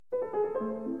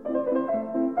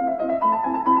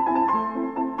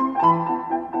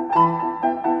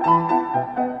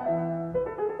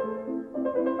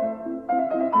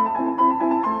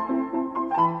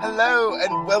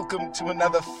welcome to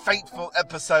another fateful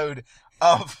episode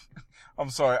of... I'm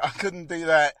sorry, I couldn't do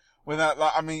that without,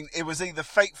 it was either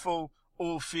Fateful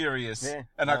or Furious,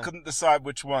 I couldn't decide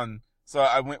which one, so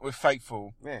I went with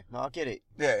Fateful. Yeah, no, I get it.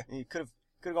 Yeah. You could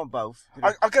have gone both.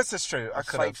 I guess that's true. I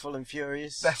could have. Fateful and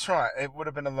Furious. That's right. It would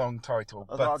have been a long title.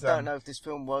 Although I don't know if this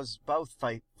film was both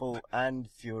Fateful and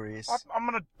Furious. I'm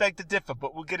going to beg to differ,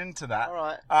 but we'll get into that. All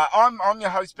right. I'm your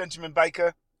host, Benjamin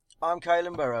Baker. I'm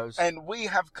Caelan Burrows. And we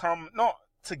have come, not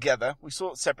together, we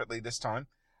saw it separately this time,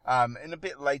 and a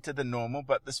bit later than normal,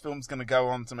 but this film's going to go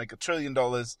on to make $1 trillion,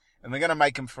 and they're going to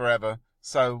make them forever,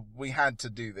 so we had to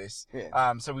do this.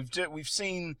 Yeah. So we've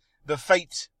seen The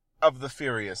Fate of the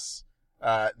Furious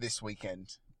this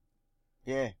weekend.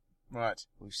 Yeah. Right.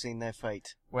 We've seen their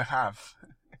fate. We have.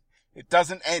 It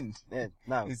doesn't end. Yeah,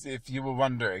 no. If you were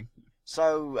wondering.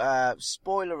 So,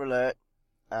 spoiler alert.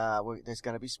 There's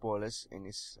going to be spoilers in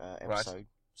this episode. Right.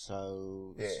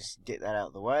 So, let's just get that out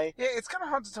of the way. Yeah, it's kind of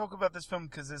hard to talk about this film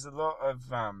because there's a lot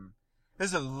of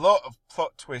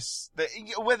plot twists that,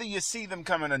 whether you see them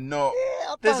coming or not,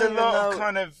 there's a lot of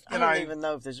kind of, I don't even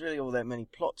know if there's really all that many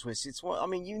plot twists. It's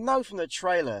you know from the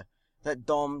trailer that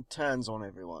Dom turns on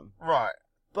everyone. Right.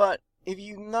 But if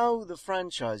you know the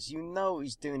franchise, you know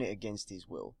he's doing it against his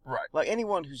will. Right. Like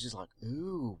anyone who's just like,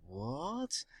 ooh,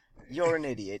 what? You're an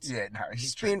idiot. Yeah, no,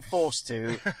 he's being forced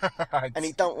to, and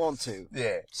he don't want to.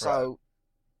 Yeah. So,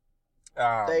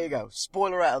 there you go.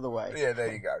 Spoiler out of the way. Yeah,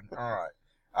 there you go. All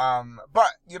right. But,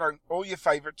 all your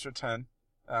favourites return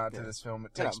to this film.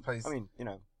 It takes place...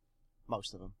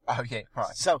 most of them. Oh, yeah,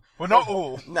 right. So, well, not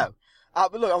all. No.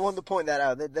 But look, I wanted to point that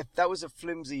out. That was a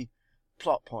flimsy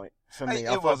plot point for me.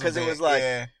 Because it was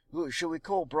like, look, should we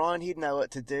call Brian? He'd know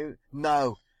what to do.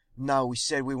 No, we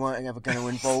said we weren't ever going to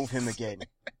involve him again.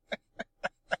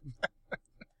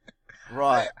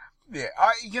 Right. Yeah,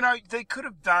 they could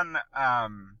have done... I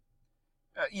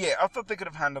thought they could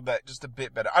have handled that just a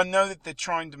bit better. I know that they're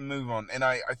trying to move on, and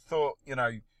I thought,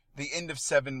 the end of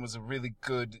 7 was a really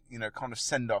good, kind of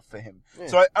send-off for him. Yeah.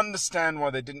 So I understand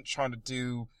why they didn't try to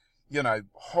do,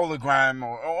 hologram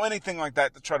or anything like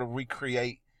that to try to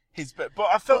recreate his... But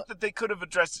I felt that they could have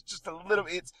addressed it just a little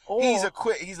bit.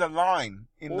 He's a line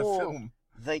in the film.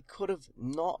 They could have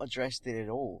not addressed it at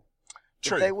all.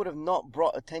 True. If they would have not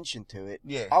brought attention to it,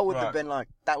 I would have been like,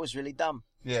 that was really dumb.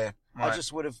 Yeah. Right.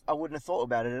 I wouldn't have thought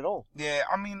about it at all. Yeah,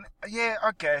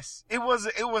 I guess. It was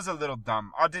a little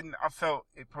dumb. I felt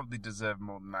it probably deserved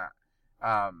more than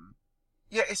that.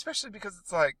 Especially because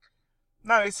it's like,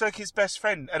 no, it's like his best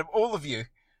friend. Out of all of you,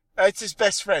 it's his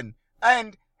best friend.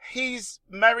 And he's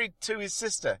married to his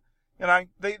sister.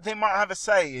 They might have a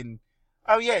say in,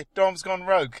 oh yeah, Dom's gone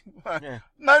rogue. Yeah.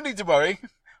 No need to worry.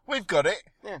 We've got it.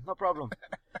 Yeah, no problem.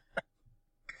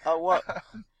 Oh, what?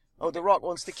 Oh, The Rock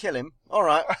wants to kill him. All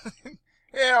right.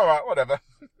 Yeah, all right, whatever.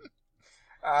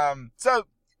 So,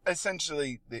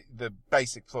 essentially, the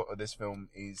basic plot of this film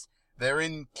is they're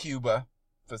in Cuba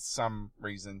for some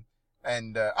reason.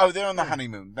 And, they're on the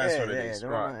honeymoon. That's what it is.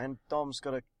 Right. And Dom's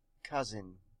got a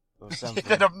cousin or something.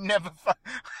 that I've never...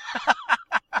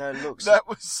 That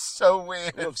was so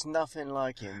weird. Looks nothing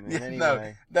like him in any no,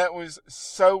 way. That was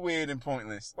so weird and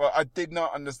pointless. Well, I did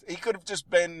not understand. He could have just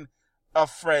been a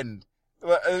friend.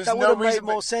 That would have made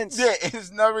more sense. Yeah,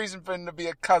 there's no reason for him to be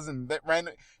a cousin that ran.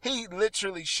 He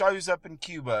literally shows up in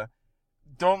Cuba.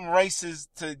 Dom races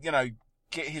to,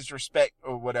 get his respect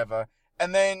or whatever.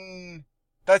 And then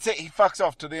that's it. He fucks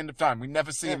off to the end of time. We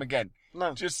never see him again.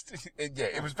 No.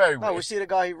 It was very weird. No, we see the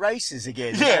guy who races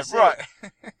again. Yeah, right.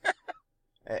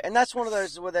 And that's one of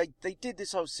those where they did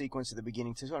this whole sequence at the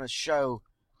beginning to kind of show,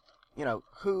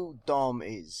 who Dom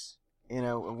is,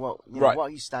 and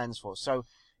what he stands for. So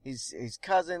his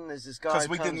cousin is this guy. Because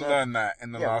we didn't learn that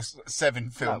in the last 7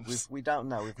 films. No, we don't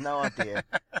know. We've no idea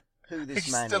who this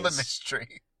man is. He's still a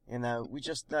mystery. We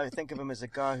just think of him as a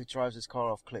guy who drives his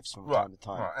car off cliffs from time to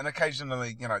time. Right, and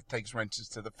occasionally, takes wrenches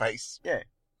to the face. Yeah.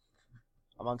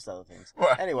 Amongst other things.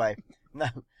 Right. Anyway, no.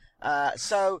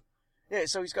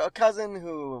 So he's got a cousin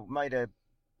who made a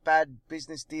bad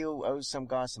business deal, owes some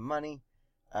guy some money.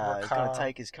 He's going to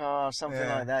take his car, something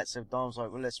like that. So Dom's like,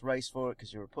 well, let's race for it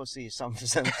because you're a pussy or something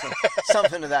of that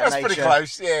nature. That's pretty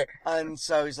close, yeah. And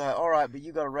so he's like, all right, but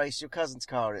you got to race your cousin's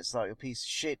car. It's like a piece of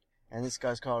shit. And this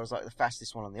guy's car is like the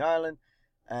fastest one on the island.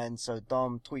 And so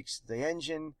Dom tweaks the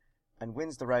engine and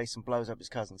wins the race and blows up his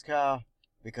cousin's car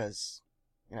because...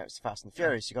 it's Fast and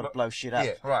Furious. You got to blow shit up.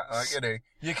 Yeah, right.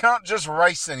 You can't just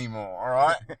race anymore. All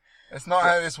right, that's not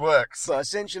how this works. But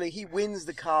essentially, he wins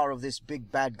the car of this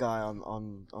big bad guy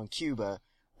on Cuba,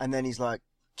 and then he's like,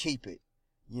 "Keep it,"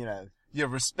 Your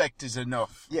respect is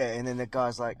enough. Yeah, and then the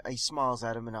guy's like, he smiles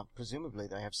at him, and presumably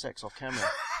they have sex off camera.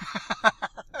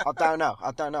 I don't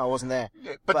know. I wasn't there.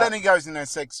 Yeah, but then he goes in there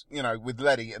sex, with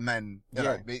Letty, and then,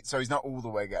 so he's not all the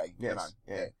way gay, Yes,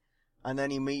 yeah. And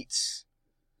then he meets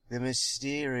the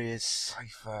mysterious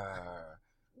Cypher,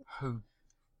 who,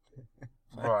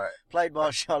 right. played by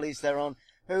Charlize Theron,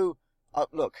 who,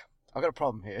 look, I've got a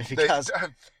problem here, because...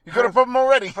 You've got a problem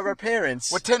already? Her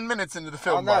appearance... We're 10 minutes into the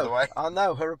film, by the way. I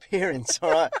know, her appearance,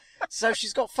 alright. So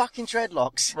she's got fucking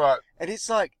dreadlocks. Right. And it's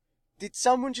like, did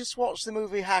someone just watch the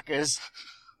movie Hackers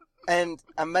and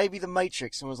maybe The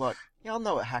Matrix and was like, yeah, I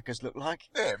know what hackers look like.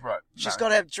 Yeah, right. She's got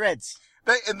to have dreads.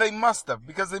 They must have,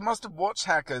 because they must have watched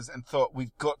Hackers and thought,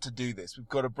 we've got to do this. We've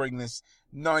got to bring this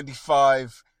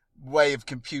 95 way of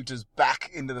computers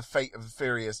back into the Fate of the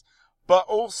Furious. But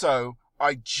also,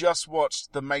 I just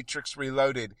watched The Matrix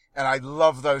Reloaded, and I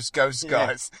love those ghost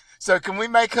guys. So can we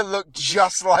make her look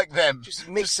just like them? Just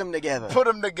mix them together. Put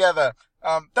them together.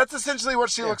 That's essentially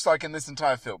what she looks like in this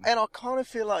entire film. And I kind of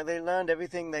feel like they learned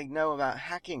everything they know about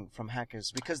hacking from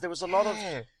Hackers, because there was a lot of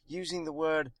using the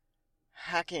word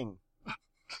hacking.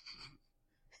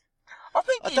 I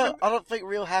don't think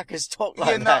real hackers talk like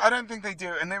that. Yeah, no, I don't think they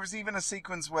do. And there was even a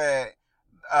sequence where,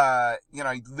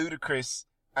 Ludacris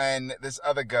and this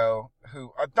other girl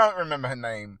who I don't remember her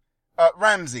name,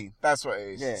 Ramsey. That's what it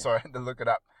is. Yeah. Sorry, I had to look it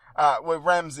up. With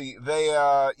Ramsey, they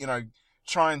are,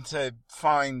 trying to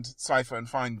find Cypher and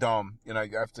find Dom,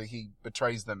 after he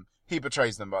betrays them. He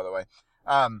betrays them, by the way.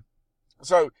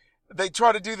 So they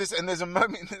try to do this, and there's a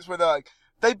moment in this where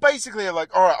they basically are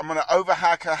like, all right, I'm going to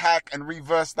overhack her hack and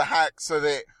reverse the hack so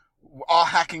that our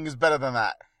hacking is better than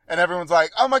that. And everyone's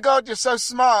like, oh my God, you're so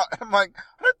smart. I'm like,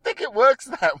 I don't think it works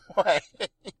that way.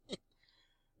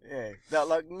 Yeah.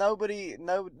 That,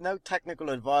 no technical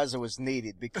advisor was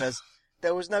needed, because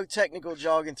there was no technical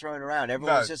jargon thrown around.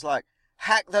 Everyone was just like,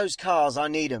 hack those cars, I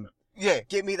need them. Yeah.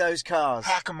 Give me those cars.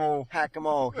 Hack them all. Hack them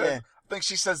all, yeah. I think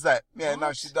she says that. Yeah,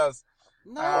 no, she does.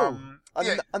 No.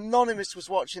 Anonymous was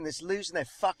watching this, losing their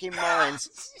fucking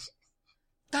minds.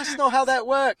 That's not how that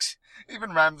works.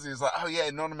 Even Ramsey is like, oh yeah,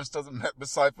 Anonymous doesn't met with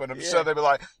Cypher, and I'm sure they'd be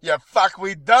like, yeah, fuck,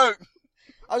 we don't.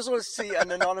 I just want to see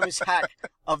an Anonymous hack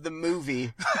of the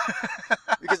movie,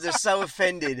 because they're so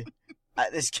offended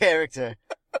at this character.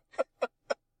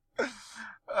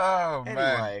 Oh,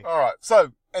 man. Alright,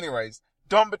 so, anyways,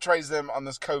 Dom betrays them on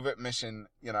this covert mission,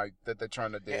 that they're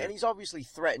trying to do. Yeah, and he's obviously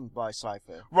threatened by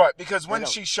Cypher. Right, because when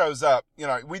she shows up,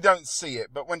 we don't see it,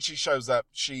 but when she shows up,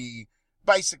 she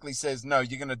basically says, no,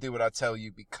 you're going to do what I tell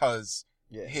you because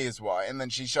here's why. And then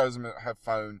she shows him her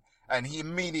phone, and he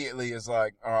immediately is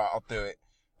like, all right, I'll do it.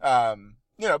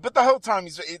 But the whole time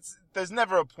there's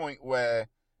never a point where,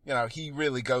 he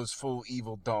really goes full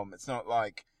evil Dom. It's not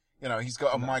like, he's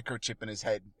got a microchip in his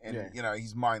head and,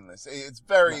 he's mindless. It's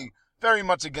very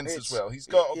much against his will. He's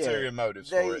got ulterior motives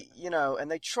for it.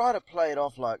 And they try to play it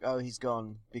off like, oh, he's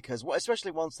gone because, especially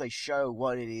once they show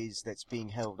what it is that's being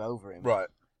held over him. Right.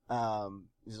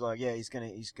 He's like, yeah, he's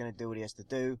gonna do what he has to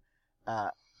do.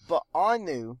 But I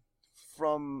knew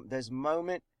there's a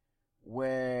moment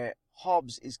where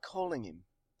Hobbs is calling him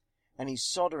and he's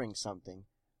soldering something,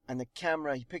 and the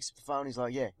camera, he picks up the phone, he's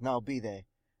like, yeah, no, I'll be there.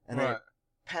 And then it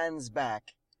pans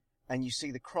back and you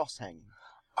see the cross hanging.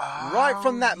 Right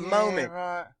from that moment,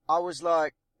 I was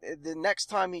like, the next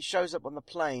time he shows up on the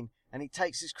plane and he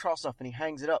takes his cross off and he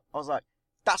hangs it up, I was like,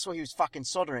 that's what he was fucking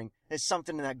soldering. There's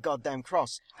something in that goddamn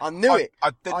cross. I knew it.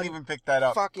 I didn't even pick that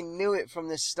up. Fucking knew it from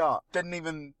the start. Didn't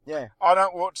even... Yeah. I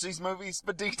don't watch these movies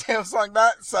for details like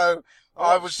that, so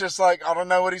I was just like, I don't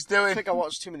know what he's doing. I think I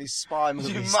watched too many spy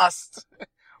movies. You must.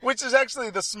 Which is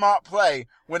actually the smart play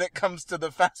when it comes to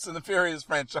the Fast and the Furious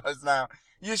franchise now.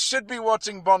 You should be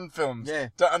watching Bond films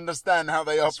to understand how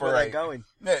they That's operate. Where they're going.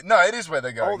 Yeah, no, it is where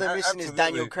they're going. All they're missing is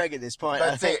Daniel Craig at this point.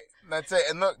 That's it. That's it.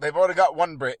 And look, they've already got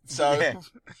one Brit, so...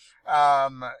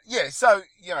 so,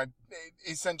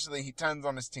 essentially he turns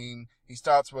on his team, he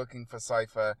starts working for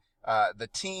Cypher, the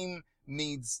team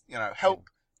needs, help,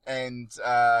 and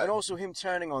also him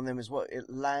turning on them is what it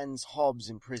lands Hobbs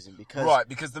in prison, because... Right,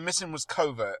 because the mission was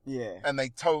covert. Yeah. And they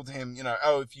told him,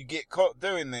 if you get caught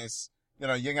doing this,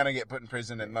 you're gonna get put in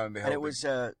prison, and lo and behold... And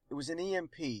it was an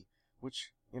EMP,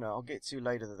 which... I'll get to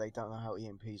later that they don't know how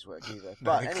EMPs work either.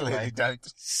 But no, they anyway, clearly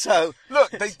don't. So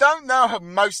look, they don't know how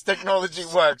most technology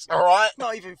works. All right,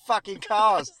 not even fucking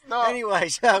cars. Anyway,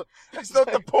 it's not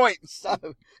the point. So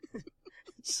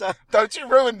don't you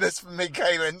ruin this for me,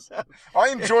 Kaylin. I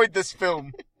enjoyed this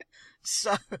film.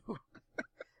 So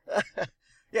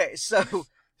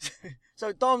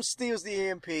Dom steals the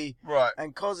EMP, right,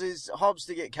 and causes Hobbs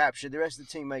to get captured. The rest of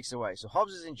the team makes away. So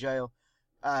Hobbs is in jail.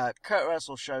 Kurt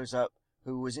Russell shows up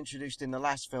who was introduced in the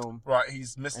last film. Right,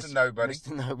 he's Mr. Nobody.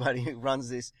 Mr. Nobody, who runs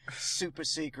this super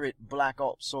secret black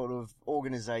ops sort of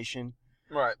organization.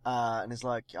 Right. And it's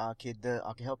like, kid,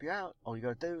 I can help you out. All you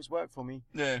gotta do is work for me.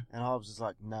 Yeah. And Hobbs is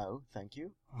like, no, thank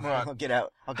you. Right. I'll get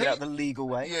out the legal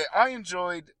way. Yeah,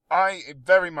 I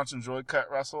very much enjoyed Kurt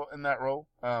Russell in that role.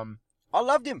 I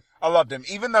loved him. I loved him,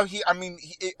 even though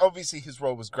obviously his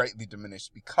role was greatly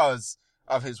diminished because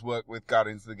of his work with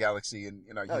Guardians of the Galaxy, and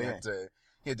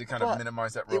he had to kind of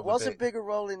minimize that role. It was a bigger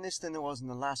role in this than there was in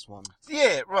the last one.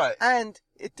 Yeah, right. And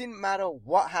it didn't matter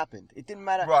what happened. It didn't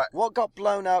matter what got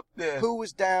blown up, who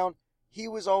was down. He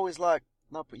was always like,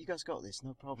 no, but you guys got this,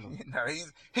 no problem. No,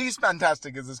 he's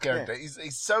fantastic as this character. Yeah.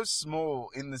 He's so small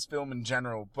in this film in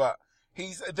general, but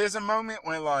there's a moment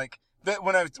where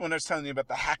when I was telling you about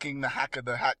the hack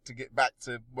to get back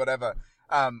to whatever,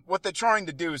 what they're trying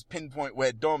to do is pinpoint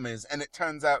where Dom is, and it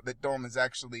turns out that Dom is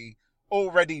actually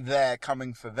already there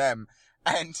coming for them.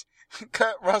 And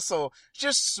Kurt Russell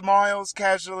just smiles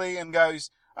casually and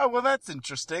goes, oh, well, that's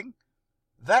interesting.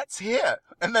 That's here.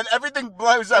 And then everything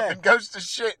blows up and goes to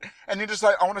shit. And you're just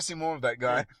like, I want to see more of that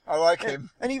guy. Yeah. I like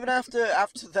him. And even after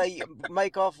they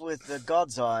make off with the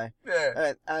God's Eye,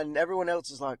 and everyone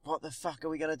else is like, what the fuck are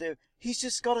we going to do? He's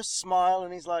just got a smile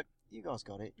and he's like, you guys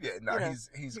got it. Yeah, no,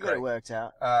 he's great. Got it worked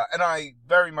out. And I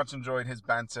very much enjoyed his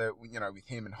banter, with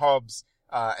him and Hobbs.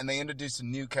 And they introduced a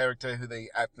new character who they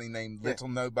aptly named Little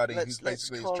Nobody, who's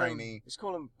basically his trainee. Let's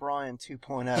call him Brian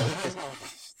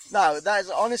 2.0. No,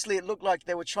 honestly, it looked like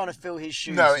they were trying to fill his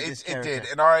shoes. No, it did.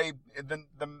 And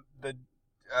the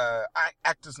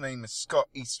actor's name is Scott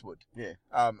Eastwood. Yeah.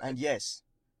 And yes,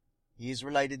 he is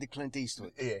related to Clint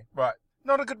Eastwood. Yeah, right.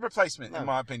 Not a good replacement, in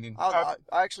my opinion. I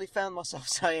actually found myself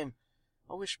saying,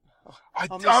 I wish. I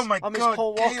miss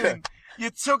Paul Walker. Galen,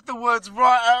 you took the words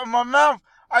right out of my mouth.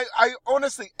 I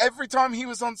honestly, every time he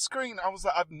was on screen, I was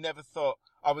like, I've never thought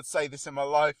I would say this in my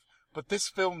life, but this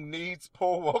film needs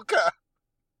Paul Walker.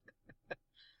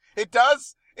 It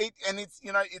does.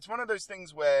 It's one of those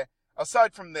things where,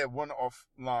 aside from their one-off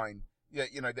line,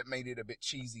 that made it a bit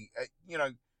cheesy,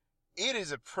 it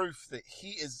is a proof that he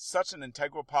is such an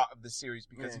integral part of the series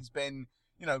because he's been,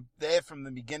 there from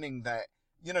the beginning that,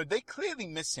 they clearly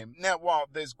miss him. Now, while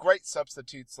there's great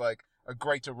substitutes like a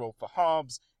greater role for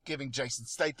Hobbs, giving Jason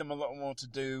Statham a lot more to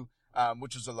do,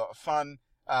 which was a lot of fun.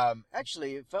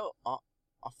 Actually, I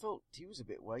felt he was a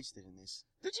bit wasted in this.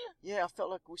 Did you? Yeah, I felt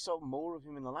like we saw more of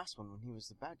him in the last one when he was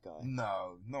the bad guy.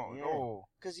 No, not at all.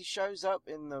 Because he shows up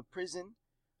in the prison,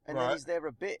 and then he's there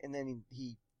a bit, and then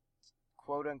he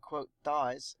quote-unquote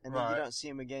dies, and then you don't see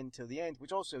him again till the end,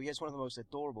 which also, he has one of the most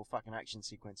adorable fucking action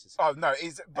sequences. Oh, no,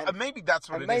 maybe that's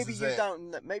what it is.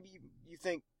 Maybe you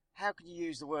think, how can you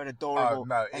use the word adorable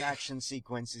and action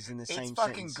sequences in the same sentence? It's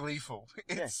fucking gleeful.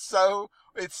 It's so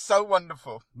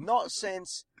wonderful. Not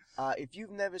since, if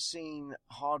you've never seen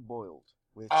Hard Boiled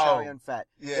with Chow Yun-Fat,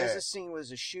 there's a scene where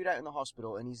there's a shootout in the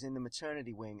hospital and he's in the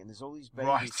maternity wing and there's all these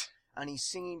babies and he's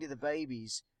singing to the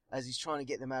babies as he's trying to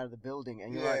get them out of the building,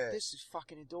 and you're like, this is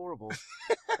fucking adorable.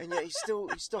 And yet he's still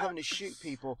having to shoot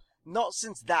people. Not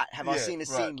since that have I seen a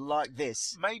scene like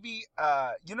this. Maybe,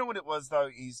 you know what it was though,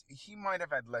 is he might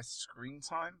have had less screen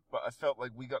time, but I felt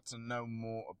like we got to know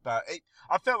more about it.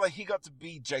 I felt like he got to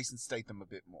be Jason Statham a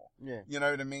bit more. Yeah. You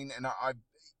know what I mean? And I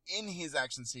in his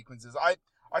action sequences, I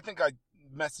think I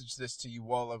messaged this to you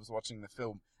while I was watching the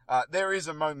film. There is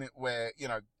a moment where,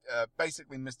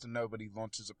 basically Mr. Nobody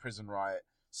launches a prison riot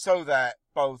so that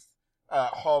both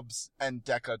Hobbs and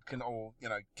Deckard can all,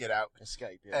 get out.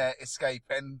 Escape.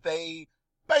 And they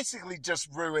basically just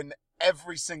ruin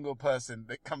every single person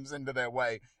that comes into their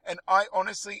way. And I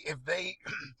honestly,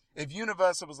 if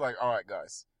Universal was like, alright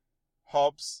guys,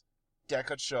 Hobbs,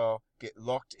 Deckard Shaw get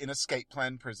locked in escape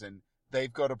plan prison,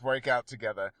 they've got to break out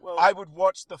together. Well, I would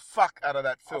watch the fuck out of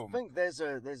that film. I think there's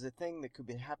a thing that could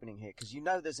be happening here, because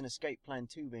there's an escape plan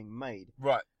 2 being made.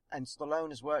 Right. And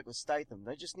Stallone has worked with Statham.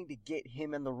 They just need to get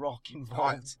him and The Rock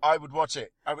involved. I would watch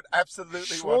it. I would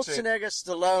absolutely watch it. Schwarzenegger,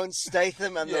 Stallone,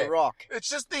 Statham, and The Rock. It's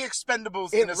just the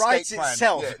Expendables in Escape Plan. It writes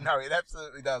itself. Yeah, no, it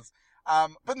absolutely does.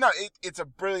 But no, it's a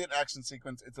brilliant action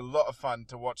sequence. It's a lot of fun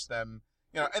to watch them.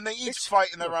 And they each fight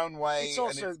in their own way. It's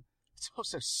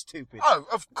also stupid. Oh,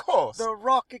 of course. The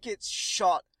Rock gets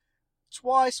shot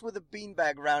twice with a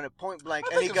beanbag round at point blank,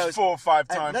 and he goes 4 or 5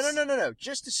 times. No.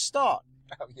 Just to start.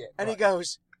 Oh yeah. And he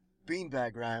goes,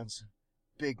 beanbag rounds,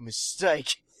 big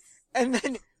mistake, and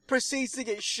then proceeds to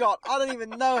get shot. I don't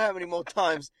even know how many more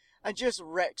times, and just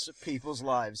wrecks people's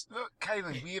lives. Look,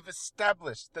 Kaylin, we have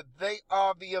established that they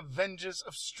are the Avengers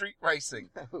of street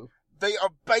racing. No. They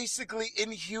are basically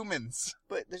Inhumans.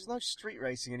 But there's no street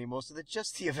racing anymore, so they're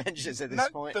just the Avengers at this No,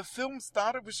 point. the film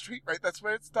started with street race. That's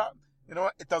where it started. You know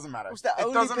what? It doesn't matter. It was the It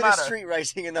only doesn't bit matter. of street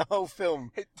racing in the whole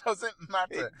film. It doesn't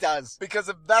matter. It does. Because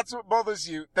if that's what bothers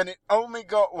you, then it only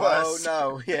got worse.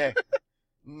 Oh no, yeah.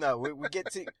 No, we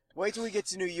get to wait till we get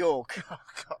to New York. Oh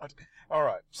God. All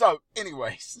right. So,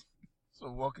 anyways,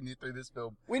 so walking you through this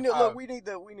film. We need look. We need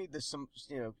the some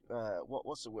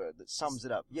what's the word that sums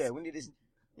it up? Yeah, we need this.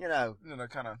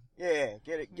 Kind of. Yeah,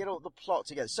 get all the plot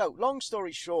together. So, long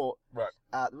story short, Right.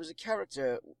 there was a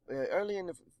character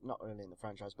not early in the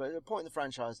franchise, but at a point in the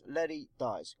franchise, Letty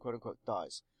dies, quote unquote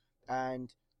dies,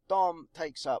 and Dom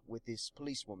takes up with this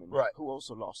policewoman Right. who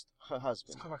also lost her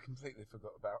husband. Oh, I completely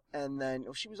forgot about. And then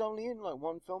she was only in like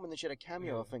one film, and then she had a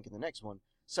cameo, Yeah. I think, in the next one.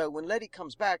 So when Letty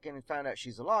comes back and found out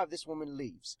she's alive, this woman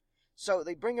leaves. So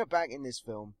they bring her back in this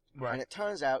film, Right. and it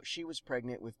turns out she was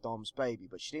pregnant with Dom's baby,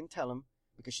 but she didn't tell him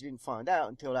because she didn't find out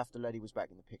until after Letty was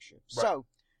back in the picture. Right. So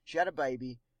she had a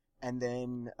baby, and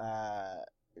then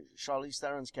Charlize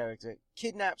Theron's character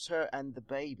kidnaps her and the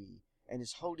baby and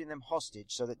is holding them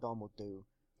hostage so that Dom will do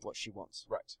what she wants.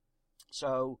 Right.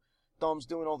 So Dom's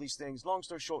doing all these things. Long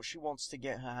story short, she wants to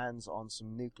get her hands on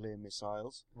some nuclear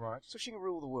missiles Right. so she can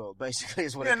rule the world, basically,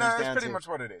 is what Yeah, it comes no, down that's pretty to. much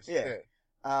what it is. Yeah.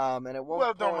 And at one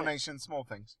World point, domination, small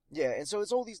things. yeah, and so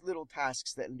it's all these little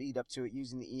tasks that lead up to it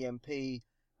using the EMP,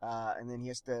 and then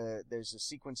there's a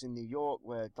sequence in New York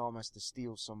where Dom has to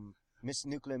steal some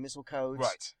nuclear missile codes.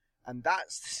 Right. And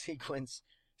that's the sequence.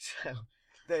 So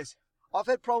I've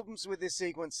had problems with this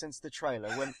sequence since the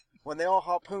trailer when they all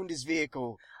harpooned his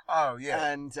vehicle Oh,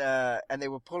 yeah. and they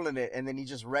were pulling it, and then he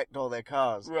just wrecked all their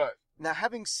cars. Right. Now,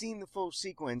 having seen the full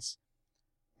sequence,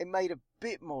 it made a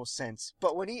bit more sense.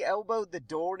 But when he elbowed the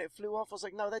door and it flew off, I was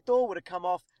like, no, that door would have come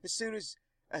off as soon as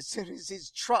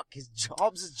his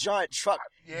Hobbs' giant truck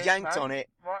yanked on it.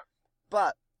 Right.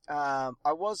 But I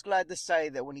was glad to say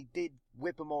that when he did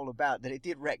whip them all about, that it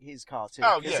did wreck his car too.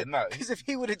 Oh, yeah, no. Because if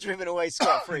he would have driven away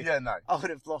scot-free, Yeah, no. I would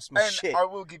have lost my And shit. I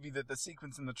will give you that the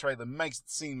sequence in the trailer makes it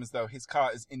seem as though his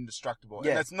car is indestructible.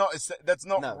 Yeah. And that's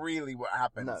not No. really what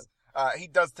happens. No. He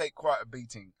does take quite a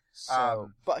beating.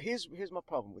 So, but here's my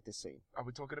problem with this scene. Are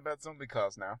we talking about zombie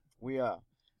cars now? We are.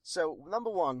 So, number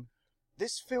one,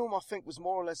 this film, I think, was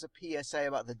more or less a PSA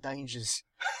about the dangers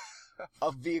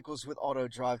of vehicles with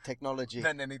auto-drive technology.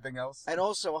 Than anything else? And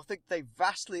also, I think they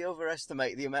vastly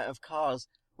overestimate the amount of cars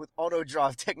with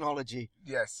auto-drive technology.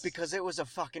 Yes. Because it was a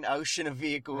fucking ocean of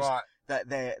vehicles Right. that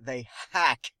they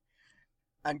hack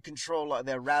and control like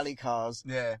their rally cars.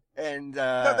 Yeah. And,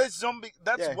 No, there's zombie.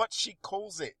 That's yeah. what she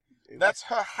calls it. That's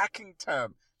her hacking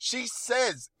term. She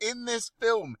says in this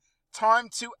film, time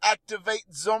to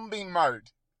activate zombie mode.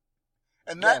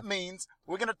 And that means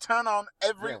we're going to turn on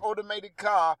every automated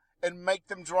car and make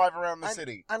them drive around the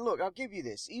city. And look, I'll give you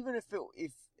this. Even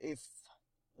if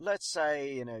let's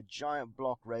say in a giant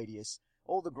block radius,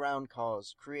 all the ground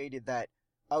cars created that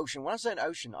ocean. When I say an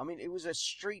ocean, I mean it was a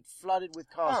street flooded with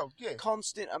cars. Oh, yeah.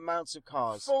 Constant amounts of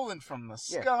cars. Falling from the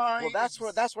Yeah. sky. Well, that's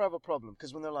where I have a problem.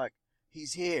 Because when they're like,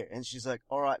 he's here. And she's like,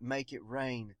 all right, make it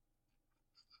rain.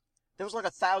 There was like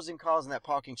 1,000 cars in that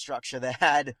parking structure that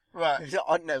had... Right. It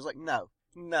was like, no.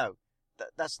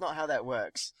 That's not how that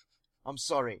works. I'm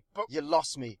sorry. But- you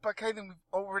lost me. But Kaden, we've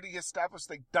already established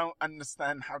they don't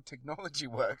understand how technology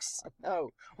works. No.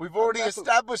 We've already That's-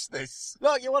 established this.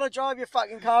 Look, you want to drive your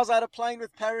fucking cars out of plane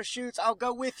with parachutes? I'll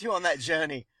go with you on that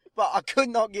journey. But I could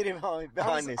not get him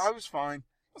behind this. I was fine.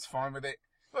 I was fine with it.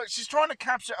 Look, she's trying to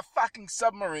capture a fucking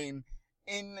submarine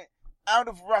out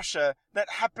of Russia that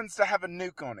happens to have a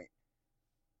nuke on it.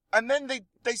 And then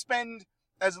they spend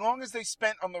as long as they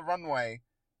spent on the runway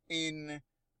in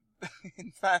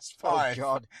Fast Five. Oh,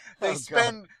 God. They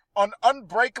spend on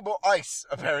unbreakable ice,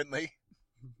 apparently.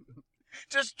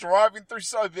 Just driving through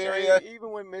Siberia.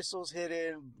 Even when missiles hit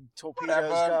in, torpedoes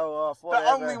Whatever. go off, The whatever.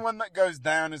 only one that goes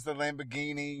down is the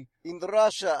Lamborghini. In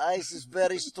Russia, ice is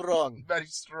very strong. Very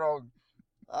strong.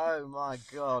 Oh, my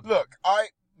God. Look,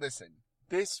 listen,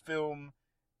 this film...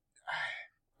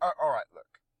 Alright, look.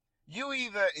 You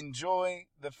either enjoy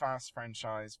the Fast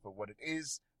franchise for what it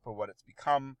is, for what it's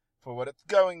become, for what it's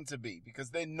going to be, because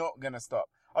they're not going to stop.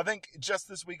 I think just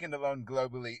this weekend alone,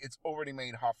 globally, it's already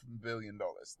made $500 million.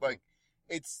 Like,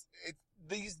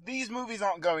 these movies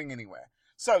aren't going anywhere.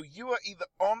 So you are either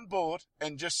on board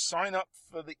and just sign up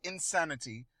for the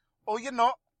insanity, or you're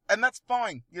not, and that's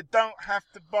fine. You don't have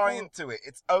to buy into it.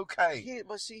 It's okay.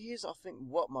 Here's, I think,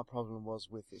 what my problem was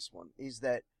with this one, is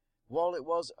that while it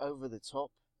was over the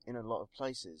top in a lot of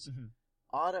places, Mhm.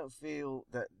 I don't feel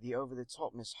that the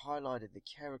over-the-topness highlighted the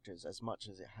characters as much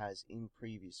as it has in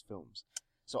previous films.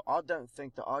 So I don't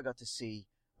think that I got to see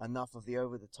enough of the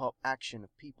over-the-top action of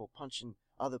people punching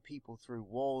other people through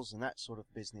walls and that sort of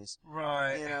business.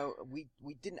 Right. You know, we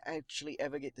didn't actually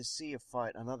ever get to see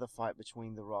another fight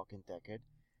between The Rock and Deckard.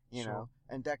 You Sure. know,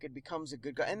 and Deckard becomes a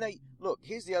good guy. And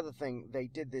here's the other thing, they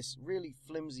did this really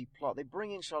flimsy plot. They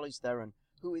bring in Charlize Theron,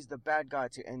 who is the bad guy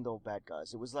to end all bad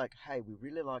guys. It was like, hey, we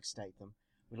really like Statham.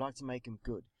 We'd like to make him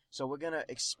good. So we're going to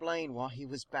explain why he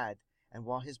was bad and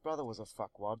why his brother was a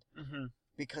fuckwad. Mm-hmm.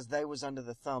 Because they was under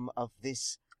the thumb of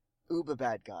this uber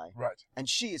bad guy. Right. And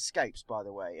she escapes, by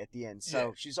the way, at the end. So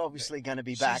Yeah. she's obviously going to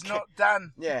be back. She's not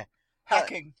done Yeah.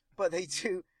 hacking. But they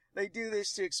do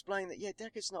this to explain that, yeah,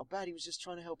 Deckard's not bad. He was just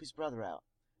trying to help his brother out.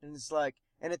 And it's like,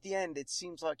 and at the end, it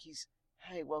seems like he's,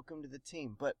 hey, welcome to the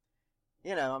team. But,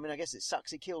 you know, I mean, I guess it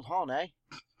sucks he killed Han, eh?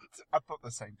 I thought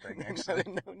the same thing, actually.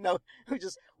 no,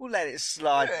 we'll let it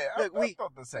slide. Yeah, Look, I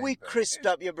thought the same we thing. crisped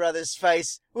up your brother's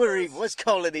face. We're even. Let's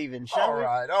call it even, shall we?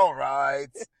 All right.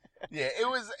 Yeah,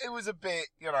 it was a bit,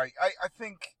 you know, I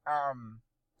think,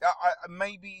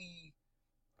 maybe,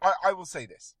 I will say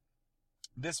this.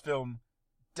 This film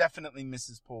definitely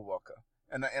misses Paul Walker.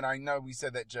 And I know we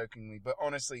said that jokingly, but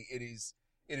honestly, it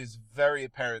is very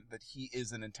apparent that he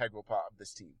is an integral part of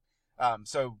this team.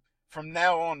 So from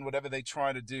now on, whatever they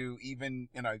try to do, even,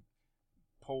 you know,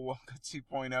 Paul Walker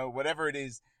 2.0, whatever it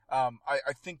is, I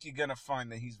think you're going to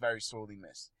find that he's very sorely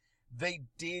missed. They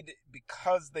did,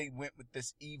 because they went with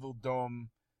this evil Dom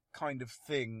kind of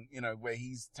thing, you know, where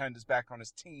he's turned his back on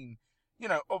his team. You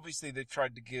know, obviously they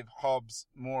tried to give Hobbs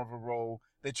more of a role.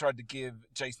 They tried to give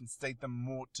Jason Statham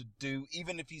more to do,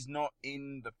 even if he's not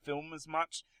in the film as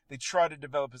much. They try to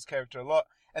develop his character a lot,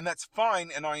 and that's fine,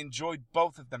 and I enjoyed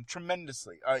both of them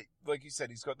tremendously. Like you said,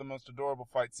 he's got the most adorable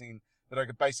fight scene that I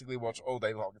could basically watch all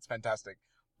day long. It's fantastic.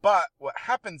 But what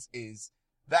happens is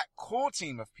that core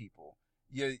team of people,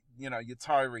 you know, your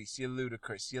Tyrese, your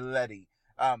Ludacris, your Letty,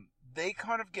 they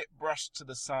kind of get brushed to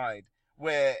the side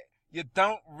where you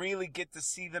don't really get to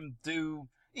see them do,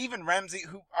 even Ramsey,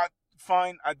 who,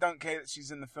 fine, I don't care that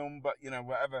she's in the film, but, you know,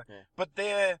 whatever. Yeah. But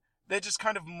they're just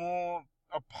kind of more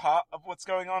a part of what's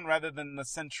going on rather than the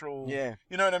central, Yeah.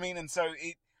 you know what I mean? And so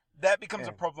that becomes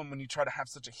Yeah. a problem when you try to have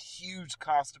such a huge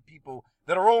cast of people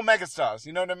that are all megastars,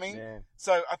 you know what I mean? Yeah.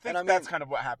 So I think And I that's mean, kind of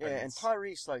what happens. Yeah, and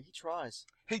Tyrese, like, he tries.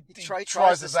 He tries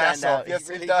tries to his ass stand out. off. Yes,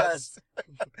 He really he does.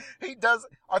 He does.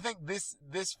 I think this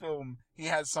film, he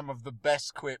has some of the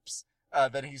best quips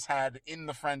that he's had in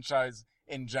the franchise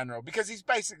in general, because he's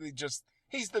basically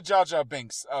he's the Jar Jar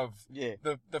Binks of Yeah.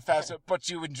 the fast, but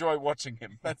you enjoy watching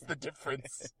him. That's the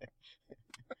difference.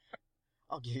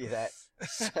 I'll give you that.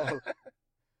 So,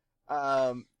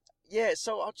 yeah,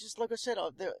 so I'll just, like I said,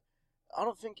 I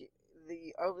don't think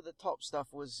the over-the-top stuff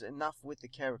was enough with the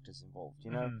characters involved,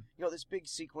 you know? Mhm. You got this big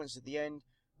sequence at the end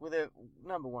where they're,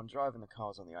 number one, driving the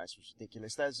cars on the ice was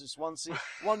ridiculous. There's this one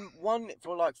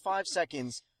for like 5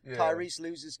 seconds, Yeah. Tyrese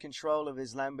loses control of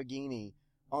his Lamborghini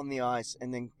on the ice,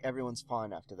 and then everyone's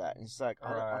fine after that. And it's like,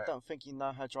 I Right. don't think you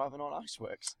know how driving on ice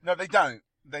works. No, they don't.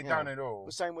 They Yeah. don't at all.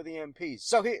 The same with the EMPs.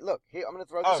 So here, look, I'm going to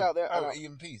throw this out there. and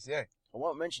EMPs, yeah. I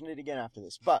won't mention it again after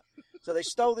this. But, so they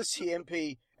stole the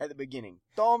CMP at the beginning.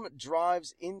 Dom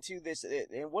drives into this,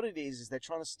 and what it is they're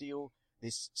trying to steal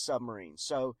this submarine.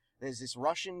 So there's this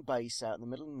Russian base out in the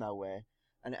middle of nowhere,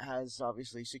 and it has,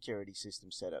 obviously, security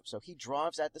systems set up. So he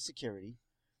drives at the security,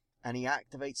 and he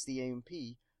activates the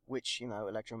EMP, which, you know,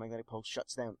 electromagnetic pulse,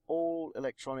 shuts down all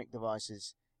electronic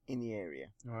devices in the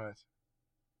area. Right.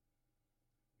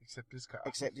 Except his car.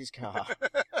 Except his car.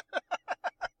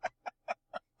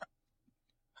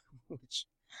 Which,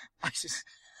 I just...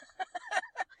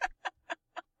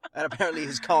 And apparently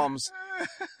his comms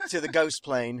to the ghost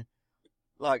plane,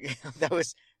 like, that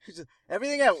was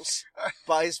everything else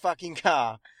but his fucking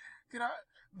car. You know,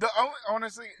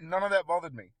 honestly, none of that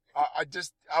bothered me.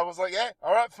 I was like, yeah,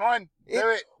 all right, fine, do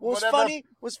it. What's whatever.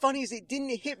 funny is it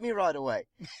didn't hit me right away.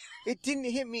 It didn't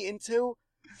hit me until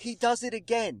he does it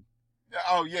again.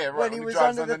 Oh yeah, right. When he was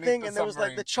drives under the thing underneath and there was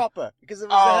like submarine. the chopper because it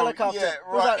was the helicopter. Yeah, It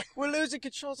was right. like, we're losing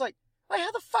control. It's like, wait,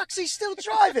 how the fuck's he still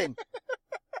driving?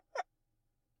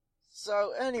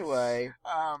 So anyway,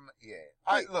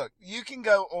 yeah. Look, you can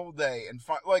go all day and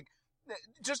find, like,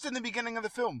 just in the beginning of the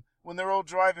film when they're all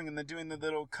driving and they're doing the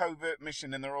little covert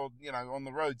mission and they're all, you know, on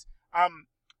the roads.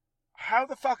 How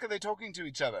the fuck are they talking to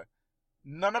each other?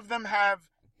 None of them have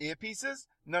earpieces.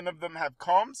 None of them have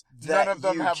comms. that None of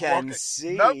them you have can walkie-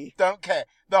 see. Nope, don't care.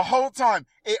 The whole time,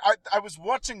 I was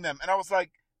watching them and I was like,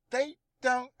 they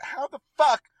don't. How the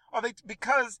fuck are they?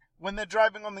 Because when they're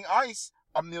driving on the ice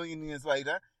a million years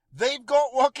later, they've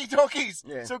got walkie-talkies.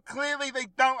 Yeah. So clearly they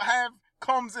don't have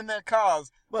comms in their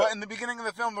cars. Well- but in the beginning of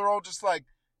the film, they're all just like,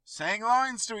 saying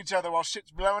lines to each other while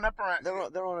shit's blowing up around.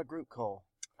 They're on a group call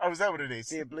Oh, is that what it is?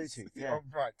 via Bluetooth. Yeah, Oh,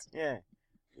 right. yeah.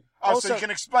 Oh, Also- so you can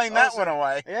explain that also- one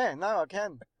away. Yeah, no, I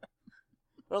can.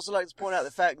 I'd also like to point out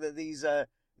the fact that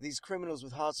these criminals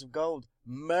with hearts of gold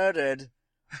murdered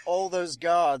all those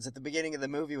guards at the beginning of the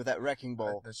movie with that wrecking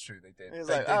ball. That's true, they did. It was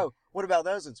They like, did. oh, what about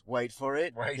those ones? Wait for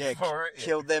it. Wait yeah, for it, yeah.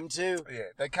 Killed them too. Yeah,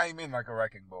 they came in like a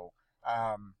wrecking ball.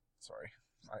 Sorry.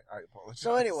 I apologize.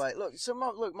 So anyway,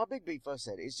 my big beef, I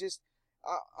said, is just,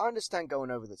 I understand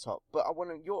going over the top, but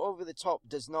your over the top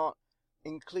does not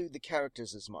include the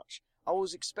characters as much. I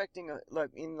was expecting, like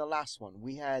in the last one,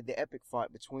 we had the epic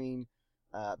fight between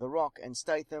The Rock and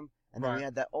Statham, and then we Right.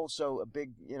 had that also a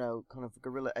big, kind of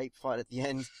gorilla ape fight at the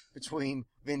end between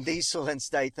Vin Diesel and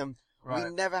Statham. Right. We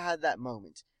never had that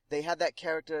moment. They had that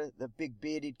character, the big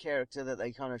bearded character that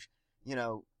they kind of,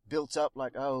 built up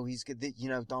like, oh, he's good,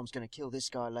 Dom's gonna kill this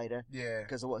guy later Yeah.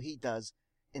 because of what he does,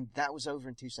 and that was over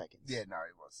in 2 seconds. Yeah, no,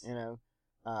 it was.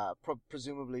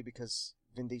 Presumably because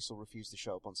Vin Diesel refused to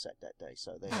show up on set that day,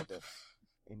 so they had to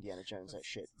Indiana Jones that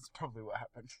shit. That's probably what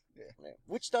happened. Yeah. Yeah.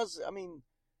 Which does,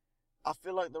 I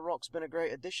feel like The Rock's been a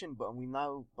great addition, but we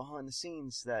know behind the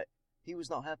scenes that he was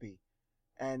not happy.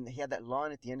 And he had that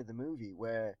line at the end of the movie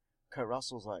where Kurt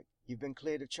Russell's like, "You've been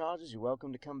cleared of charges, you're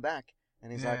welcome to come back."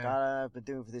 And he's like, "I've been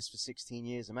doing this for 16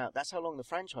 years, I'm out." That's how long the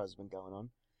franchise has been going on.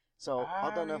 So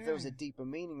I don't know if there was a deeper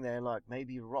meaning there, like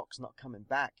maybe Rock's not coming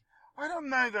back. I don't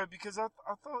know though, because I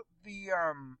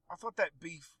thought that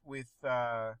beef with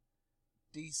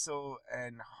Diesel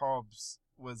and Hobbs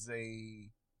was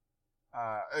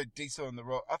Diesel and The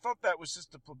Rock. I thought that was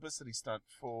just a publicity stunt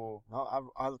for.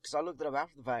 Because I looked it up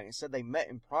after the fact and it said they met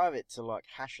in private to like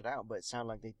hash it out, but it sounded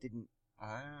like they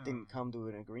didn't come to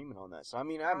an agreement on that. So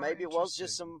maybe it was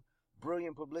just some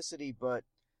brilliant publicity, but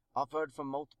I've heard from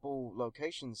multiple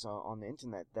locations on the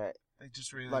internet that they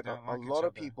just really like don't a like lot each of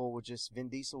other. people were just Vin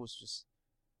Diesel was just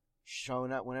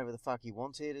showing up whenever the fuck he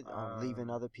wanted, leaving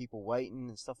other people waiting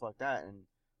and stuff like that, and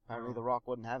apparently The Rock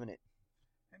wasn't having it.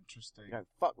 Interesting. You don't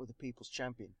fuck with the people's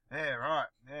champion. Yeah, right.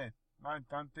 Yeah, no,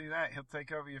 don't do that. He'll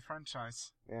take over your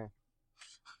franchise. Yeah.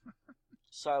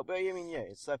 So, but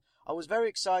it's I was very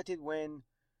excited when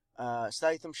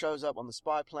Statham shows up on the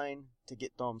spy plane to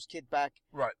get Dom's kid back,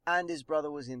 Right. and his brother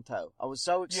was in tow. I was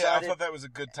so excited. Yeah, I thought that was a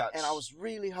good touch. and I was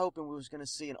really hoping we was going to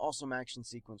see an awesome action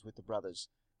sequence with the brothers,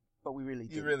 but we really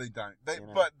didn't. You really don't. You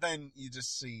know? But then you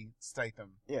just see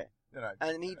Statham. Yeah. You know.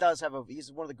 And he does have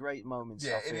he's one of the great moments.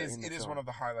 Yeah, I feel, in the it is film. one of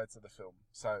the highlights of the film.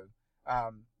 So,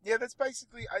 yeah, that's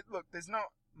basically. Look, there's not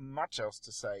much else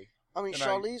to say. I mean, you know.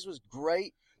 Charlize was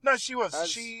great. No, she was. As-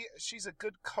 She's a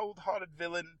good, cold-hearted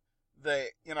villain. That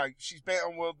she's bent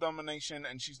on world domination,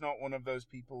 and she's not one of those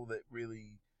people that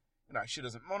really, she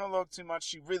doesn't monologue too much.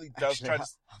 She really does Actually, try to.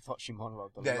 I thought she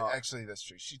monologued a Yeah, lot. actually, that's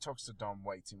true. She talks to Dom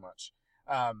way too much.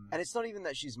 And it's not even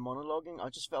that she's monologuing. I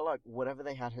just felt like whatever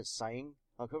they had her saying,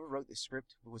 like whoever wrote the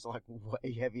script was like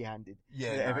way heavy-handed. Yeah,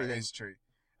 with no, everything. it's true.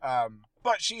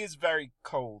 But she is very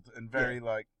cold and very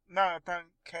like, no, I don't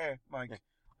care. Like, Yeah.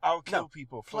 I'll kill No,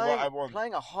 people for what I want.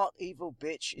 Playing a hot, evil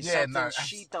bitch is Yeah, something no,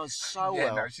 she does so yeah,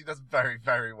 well. no, she does very,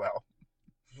 very well.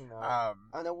 I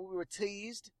know we were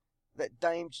teased that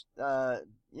Dame,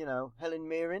 Helen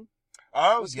Mirren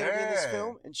was going to be in this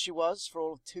film, and she was for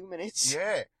all of 2 minutes.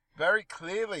 Yeah, very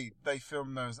clearly they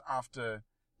filmed those after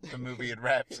the movie had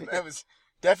wrapped. That was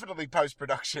definitely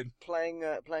post-production. Playing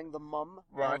the mum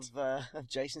Right. of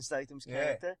Jason Statham's Yeah.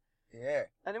 character. Yeah,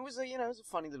 And it was it was a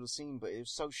funny little scene, but it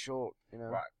was so short,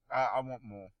 right. I want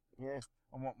more. Yeah.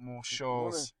 I want more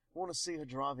Shaws. Want to see her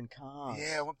driving cars.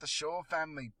 Yeah, I want the Shaw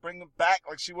family. Bring them back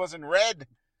like she was in Red.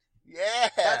 Yeah.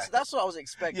 That's what I was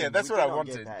expecting. Yeah, that's We what I did not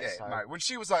wanted. get that, Yeah, so- no. When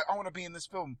she was like, I want to be in this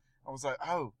film, I was like,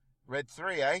 oh, Red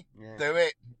 3, eh? Yeah. Do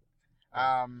it. So,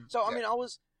 I yeah. mean,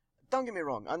 don't get me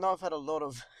wrong, I know I've had a lot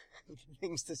of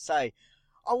things to say.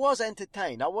 I was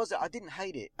entertained. I didn't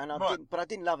hate it, and Right. but I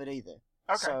didn't love it either.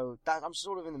 Okay. So, I'm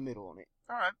sort of in the middle on it.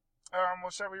 All right.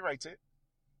 Well, shall we rate it?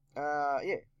 Yeah,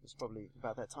 it's probably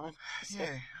about that time.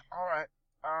 Yeah. All right.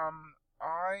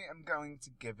 I am going to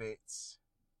give it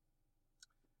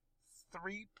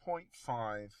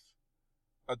 3.5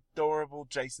 adorable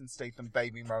Jason Statham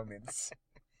baby moments.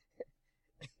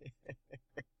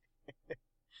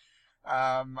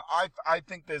 I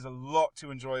think there's a lot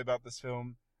to enjoy about this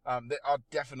film. There are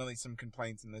definitely some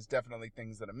complaints, and there's definitely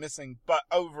things that are missing. But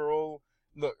overall,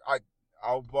 look,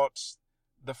 I'll watch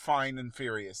The Fine and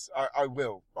Furious. I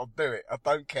will. I'll do it. I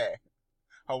don't care.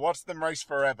 I'll watch them race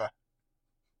forever.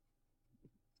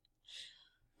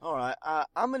 All right,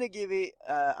 I'm gonna give it.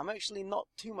 I'm actually not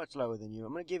too much lower than you.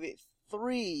 I'm gonna give it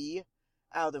 3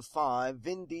 out of 5.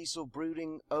 Vin Diesel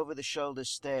brooding over the shoulder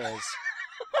stairs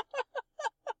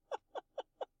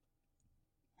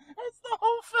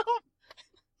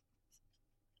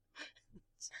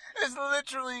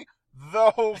literally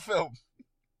the whole film.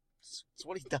 It's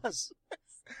what he does.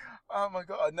 Oh my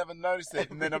god, I never noticed it,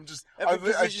 and then I'm just, Every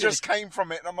I position- just came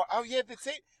from it, and I'm like, oh yeah, that's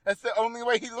it. That's the only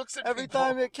way he looks at Every people.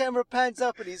 time the camera pans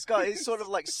up and he's got his sort of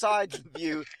like side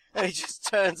view, and he just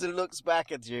turns and looks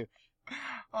back at you.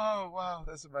 Oh wow,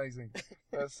 that's amazing.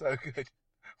 That's so good.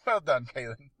 Well done,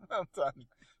 Kaylin. Well done.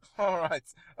 All right.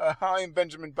 Hi, I'm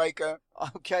Benjamin Baker,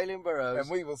 I'm Kaylin Burrows. and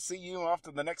we will see you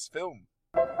after the next film.